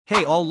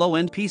Hey all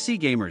low-end PC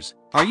gamers,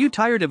 are you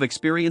tired of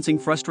experiencing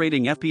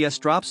frustrating FPS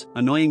drops,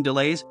 annoying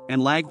delays,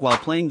 and lag while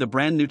playing the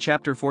brand new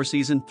Chapter 4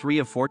 Season 3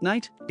 of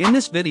Fortnite? In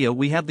this video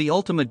we have the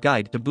ultimate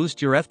guide to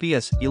boost your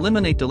FPS,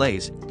 eliminate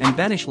delays, and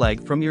banish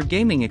lag from your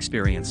gaming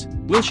experience.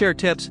 We'll share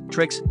tips,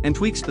 tricks, and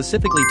tweaks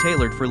specifically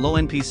tailored for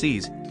low-end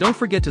PCs. Don't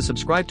forget to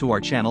subscribe to our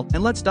channel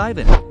and let's dive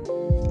in.